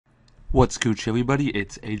What's Gooch, everybody?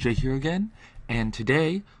 It's AJ here again, and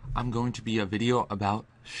today I'm going to be a video about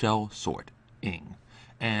shell sorting.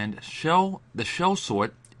 And the shell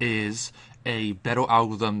sort is a better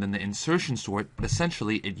algorithm than the insertion sort, but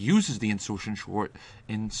essentially it uses the insertion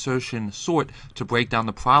sort to break down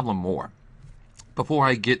the problem more. Before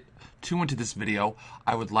I get too into this video,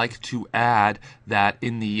 I would like to add that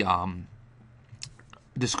in the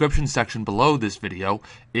description section below this video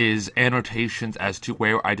is annotations as to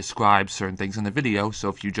where I describe certain things in the video, so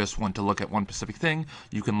if you just want to look at one specific thing,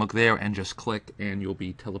 you can look there and just click and you'll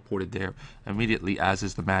be teleported there immediately, as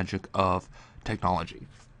is the magic of technology.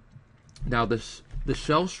 Now the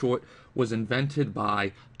shell sort was invented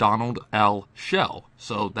by Donald L. Shell,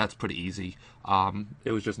 so that's pretty easy.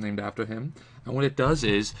 It was just named after him, and what it does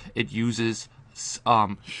is it uses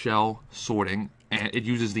shell sorting, and it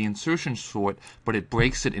uses the insertion sort, but it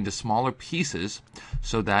breaks it into smaller pieces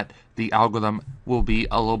so that the algorithm will be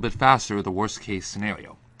a little bit faster, the worst case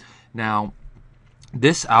scenario. Now,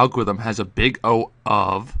 this algorithm has a big O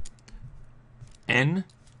of n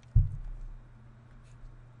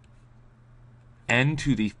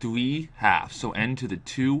to the 3/2, so n to the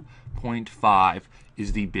 2.5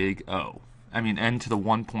 is the big O. I mean, n to the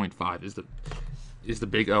 1.5 is the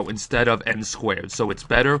big O instead of n squared. So it's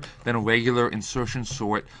better than a regular insertion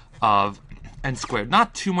sort of n squared.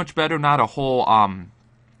 Not too much better, not a whole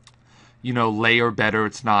layer better.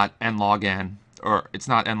 It's not n log n, or it's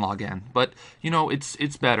not n log n, but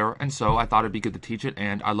it's better, and so I thought it'd be good to teach it,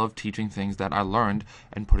 and I love teaching things that I learned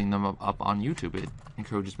and putting them up on YouTube. It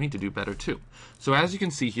encourages me to do better too. So as you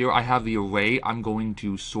can see here, I have the array I'm going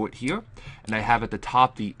to sort here, and I have at the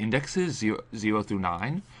top the indexes 0 through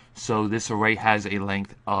 9. So this array has a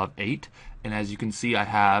length of 8, and as you can see, I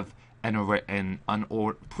have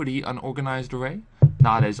pretty unorganized array.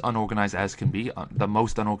 Not as unorganized as can be. The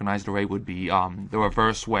most unorganized array would be the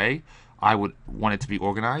reverse way. I would want it to be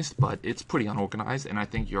organized, but it's pretty unorganized, and I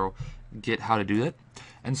think you'll get how to do that.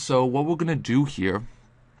 And so what we're going to do here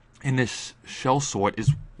in this shell sort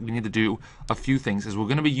is we need to do a few things. Is we're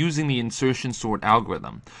going to be using the insertion sort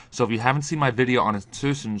algorithm. So if you haven't seen my video on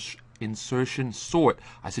insertion sort,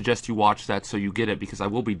 I suggest you watch that so you get it, because I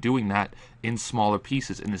will be doing that in smaller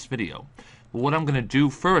pieces in this video. But what I'm going to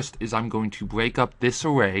do first is I'm going to break up this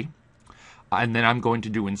array, and then I'm going to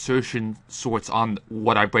do insertion sorts on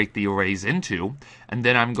what I break the arrays into, and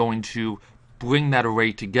then I'm going to bring that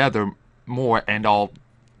array together more, and I'll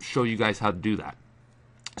show you guys how to do that.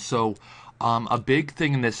 So a big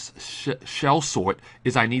thing in this shell sort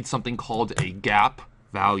is I need something called a gap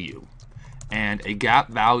value. And a gap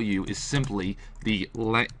value is simply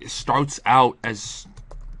starts out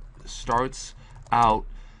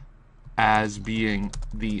as being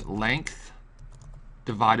the length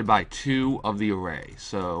divided by 2 of the array.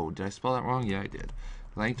 So did I spell that wrong? Yeah, I did.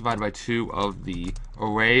 Length divided by 2 of the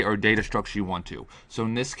array or data structure you want to. So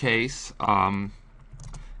in this case,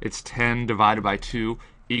 it's 10 divided by 2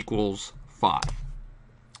 equals 5.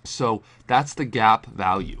 So that's the gap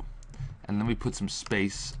value. And then we put some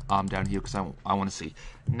space down here because I want to see.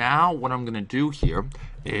 Now what I'm going to do here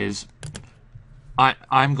is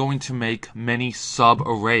I'm going to make many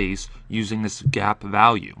sub-arrays using this gap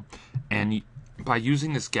value. And by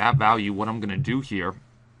using this gap value, what I'm going to do here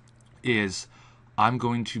is I'm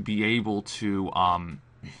going to be able to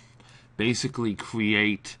basically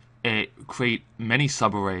create many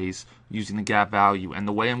sub-arrays using the gap value. And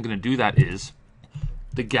the way I'm going to do that is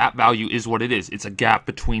the gap value is what it is. It's a gap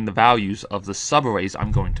between the values of the subarrays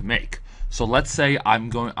I'm going to make. So let's say I'm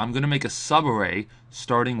going to make a subarray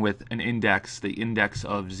starting with an index, the index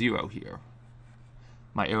of 0 here.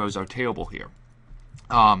 My arrows are terrible here.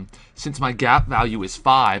 Since my gap value is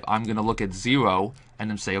 5, I'm going to look at 0 and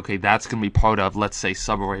then say, okay, that's going to be part of, let's say,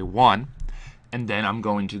 subarray 1. And then I'm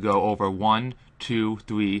going to go over 1, 2,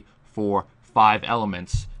 3, 4, 5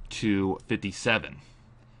 elements to 57.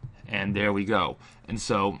 And there we go. And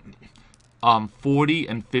so 40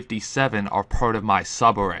 and 57 are part of my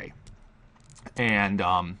subarray. And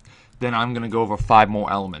then I'm going to go over 5 more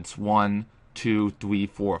elements. 1, 2, 3,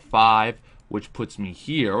 4, 5, which puts me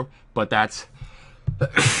here. But that's...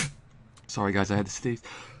 Sorry, guys, I had to sneeze.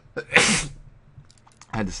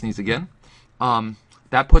 I had to sneeze again.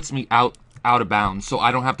 That puts me out of bounds, so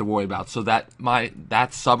I don't have to worry about. So that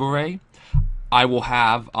subarray, I will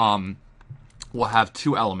have... we'll have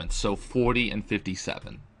 2 elements, so 40 and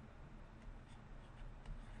 57.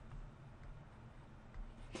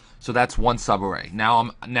 So that's one subarray.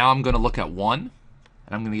 Now I'm going to look at 1, and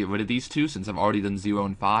I'm going to get rid of these 2 since I've already done 0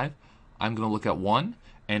 and 5. I'm going to look at 1,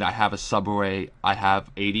 and I have a subarray. I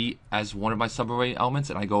have 80 as one of my subarray elements,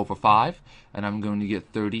 and I go over 5, and I'm going to get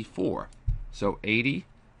 34. So 80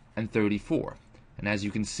 and 34. And as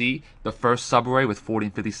you can see, the first subarray with 40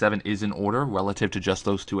 and 57 is in order relative to just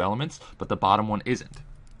those two elements, but the bottom one isn't.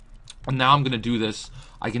 And now I'm going to do this.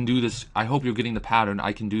 I can do this. I hope you're getting the pattern.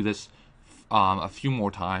 I can do this a few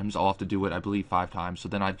more times. I'll have to do it, I believe, 5 times. So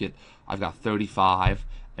then I've got 35,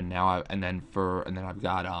 and then I've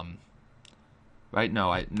got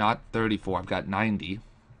not 34. I've got 90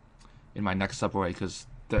 in my next subarray, because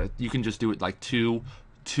you can just do it like 2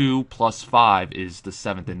 plus 5 is the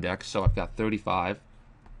 7th index. So I've got 35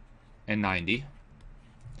 and 90,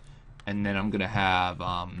 and then I'm going to have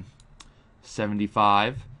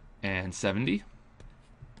 75 and 70,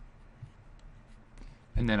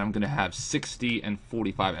 and then I'm going to have 60 and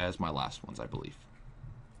 45 as my last ones, I believe.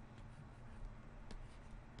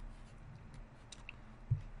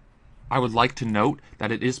 I would like to note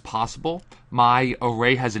that it is possible my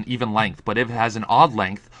array has an even length, but if it has an odd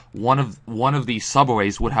length, one of these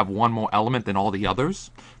subarrays would have one more element than all the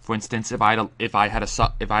others. For instance, if I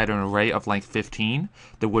had an array of length 15,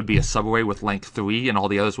 there would be a subarray with length 3, and all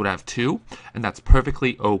the others would have 2, and that's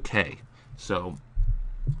perfectly okay. So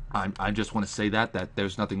I just want to say that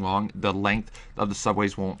there's nothing wrong. The length of the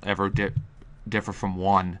subarrays won't ever differ from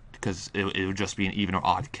 1, because it would just be an even or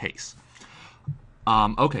odd case.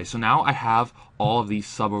 Okay, so now I have all of these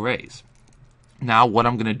subarrays. Now what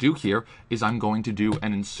I'm going to do here is I'm going to do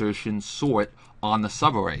an insertion sort on the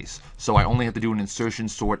subarrays. So I only have to do an insertion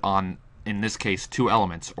sort on, in this case, 2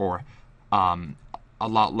 elements, or a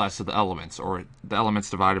lot less of the elements, or the elements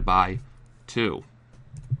divided by 2.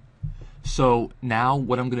 So now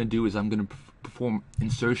what I'm going to do is I'm going to perform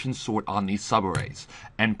insertion sort on these subarrays,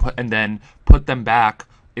 and then put them back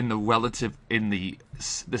in the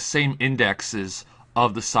same indexes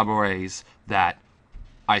of the subarrays that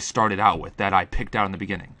I started out with, that I picked out in the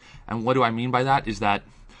beginning. And what do I mean by that is that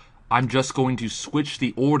I'm just going to switch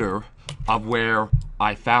the order of where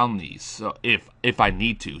I found these, so if I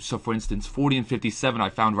need to. So for instance, 40 and 57 I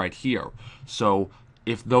found right here. So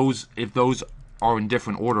if those are in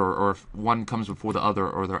different order, or if one comes before the other,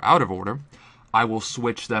 or they're out of order, I will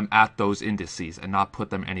switch them at those indices and not put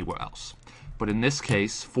them anywhere else. But in this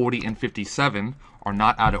case, 40 and 57 are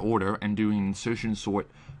not out of order, and doing an insertion sort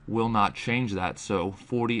will not change that. So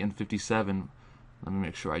 40 and 57, let me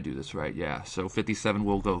make sure I do this right. Yeah, so 57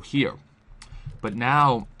 will go here. But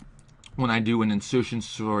now, when I do an insertion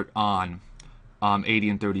sort on 80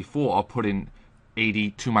 and 34, I'll put in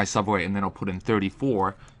 80 to my subarray, and then I'll put in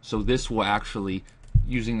 34. So this will actually,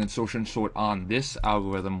 using the insertion sort on this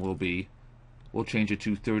algorithm, we'll change it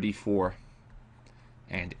to 34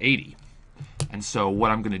 and 80. And so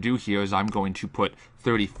what I'm going to do here is I'm going to put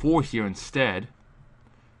 34 here instead,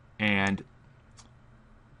 and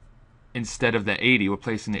instead of the 80, we're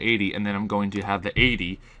placing the 80, and then I'm going to have the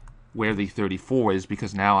 80 where the 34 is,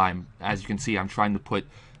 because now as you can see, I'm trying to put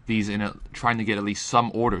these trying to get at least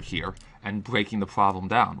some order here, and breaking the problem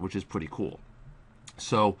down, which is pretty cool.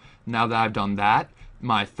 So now that I've done that,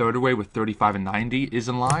 my third array with 35 and 90 is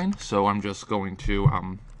in line, so I'm just going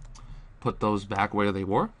to put those back where they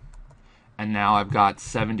were. And now I've got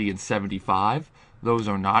 70 and 75. Those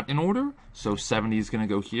are not in order, so 70 is going to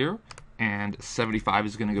go here, and 75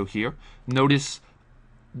 is going to go here. Notice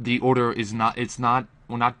the order is not,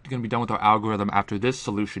 we're not going to be done with our algorithm after this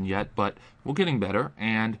solution yet, but we're getting better.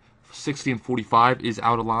 And 60 and 45 is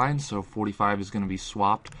out of line, so 45 is going to be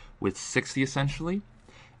swapped with 60 essentially.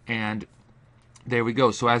 And there we go.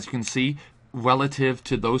 So as you can see, relative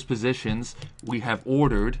to those positions, we have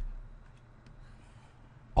ordered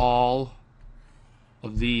all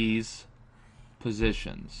of these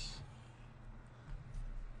positions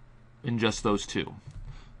in just those 2.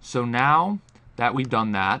 So now that we've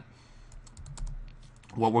done that,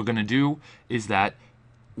 what we're going to do is that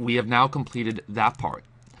we have now completed that part.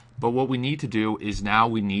 But what we need to do is now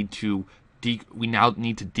we need to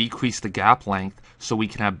decrease the gap length, so we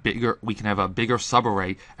can have a bigger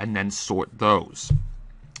subarray and then sort those.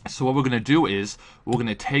 So what we're going to do is we're going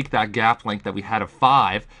to take that gap length that we had of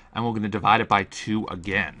 5, and we're going to divide it by 2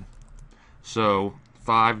 again. So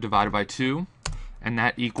 5 divided by 2, and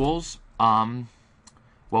that equals,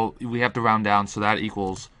 well, we have to round down, so that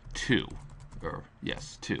equals 2. Or,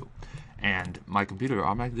 yes, 2. And my computer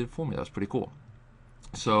automatically did it for me. That was pretty cool.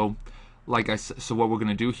 So, like I said, so what we're going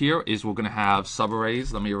to do here is we're going to have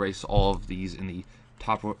subarrays. Let me erase all of these in the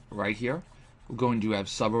top right here. We're going to have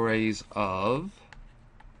subarrays of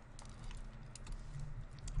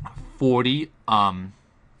 40 and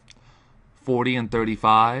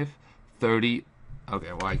 35, 30.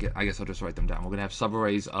 Okay, well, I guess I'll just write them down. We're going to have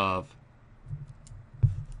subarrays of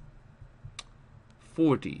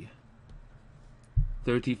 40,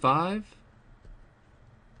 35,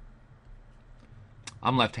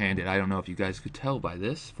 I'm left-handed. I don't know if you guys could tell by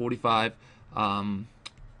this. 45,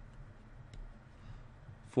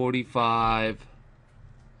 45,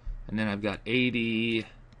 and then I've got 80,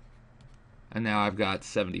 and now I've got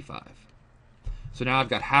 75. So now I've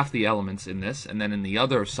got half the elements in this, and then in the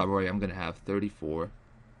other subarray I'm going to have 34,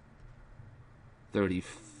 30,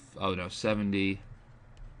 70,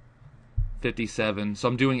 57. So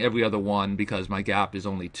I'm doing every other one because my gap is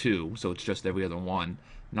only 2, so it's just every other one.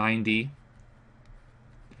 90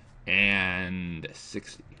 and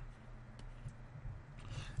 60.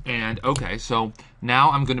 And okay, so now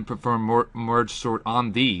I'm going to prefer merge sort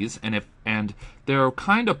on these, and they're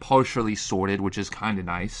kind of partially sorted, which is kind of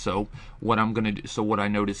nice. So what I'm going to do, so what I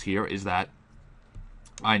notice here is that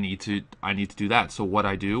I need to do that. So what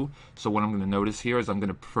I'm going to notice here is I'm going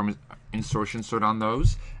to prefer insertion sort on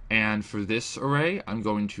those, and for this array I'm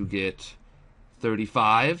going to get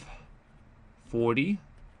 35, 40,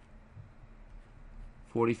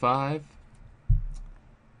 45,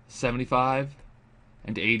 75,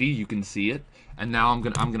 and 80. You can see it, and now I'm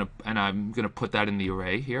gonna put that in the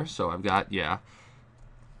array here. So I've got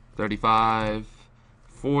 35,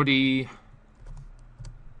 40,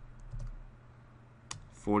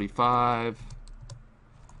 45,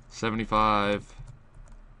 75,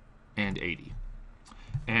 and 80.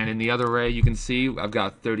 And in the other array, you can see I've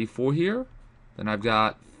got 34 here, then I've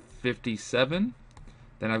got 57,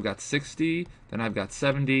 then I've got 60, then I've got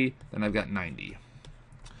 70, then I've got 90.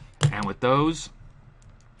 And with those,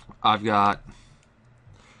 I've got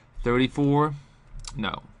 34,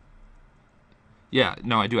 no,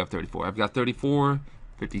 I do have 34. I've got 34,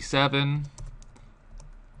 57,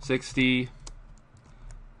 60,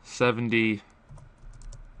 70,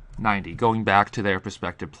 90, going back to their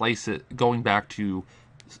respective places, going back to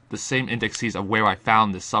the same indexes of where I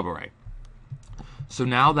found this subarray. So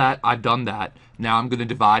now that I've done that, now I'm going to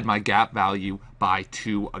divide my gap value by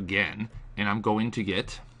 2 again, and I'm going to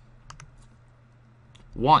get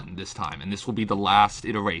 1 this time, and this will be the last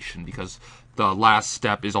iteration because the last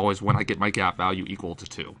step is always when I get my gap value equal to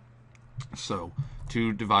 2. So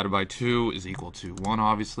 2 divided by 2 is equal to 1,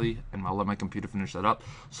 obviously, and I'll let my computer finish that up.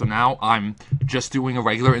 So now I'm just doing a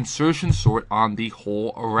regular insertion sort on the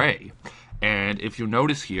whole array. And if you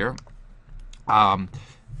notice here,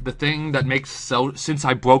 the thing that makes, since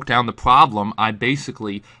I broke down the problem, I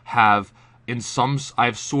basically have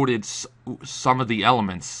I've sorted some of the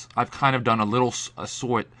elements. I've kind of done a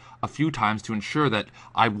sort a few times to ensure that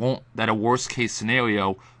that a worst case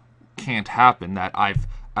scenario can't happen, that I've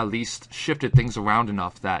at least shifted things around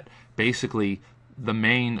enough that basically the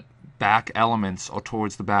main back elements are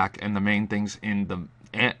towards the back and the main things in the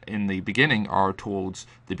beginning are towards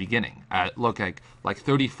the beginning. Look, like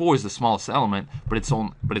 34 is the smallest element, but it's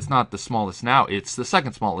not the smallest now. It's the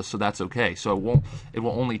second smallest, so that's okay. So it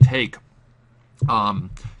will only take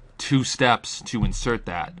 2 steps to insert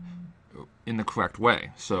that in the correct way.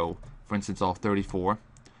 So, for instance, all 34.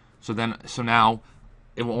 So now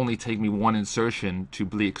it will only take me 1 insertion to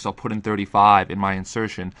bleed, because I'll put in 35 in my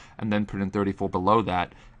insertion and then put in 34 below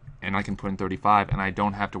that, and I can put in 35, and I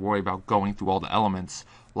don't have to worry about going through all the elements,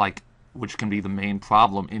 which can be the main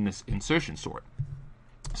problem in this insertion sort.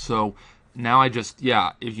 So now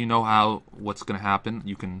if you know what's going to happen,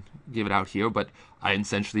 you can give it out here, but I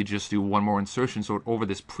essentially just do 1 more insertion sort over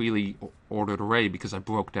this pre-ordered array because I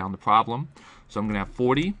broke down the problem. So I'm going to have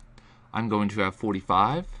 40, I'm going to have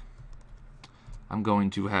 45, I'm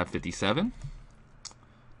going to have 57,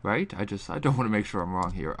 right? I don't want to make sure I'm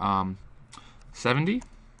wrong here. 70,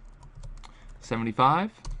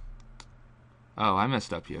 75, oh, I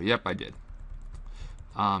messed up here. Yep, I did.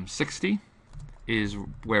 60 is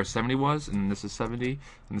where 70 was, and this is 70,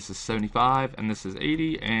 and this is 75, and this is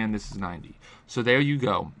 80, and this is 90. So there you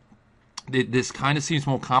go. This kind of seems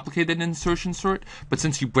more complicated than insertion sort, but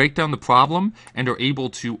since you break down the problem and are able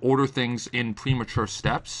to order things in premature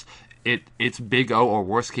steps, its big O, or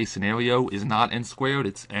worst case scenario, is not n squared,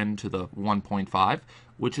 it's n to the 1.5,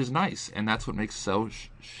 which is nice, and that's what makes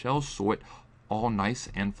shell sort all nice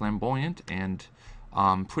and flamboyant and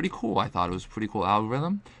pretty cool. I thought it was a pretty cool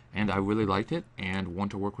algorithm, and I really liked it and want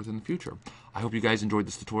to work with it in the future. I hope you guys enjoyed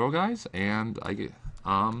this tutorial, guys, and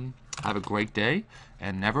have a great day,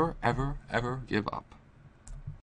 and never, ever, ever give up.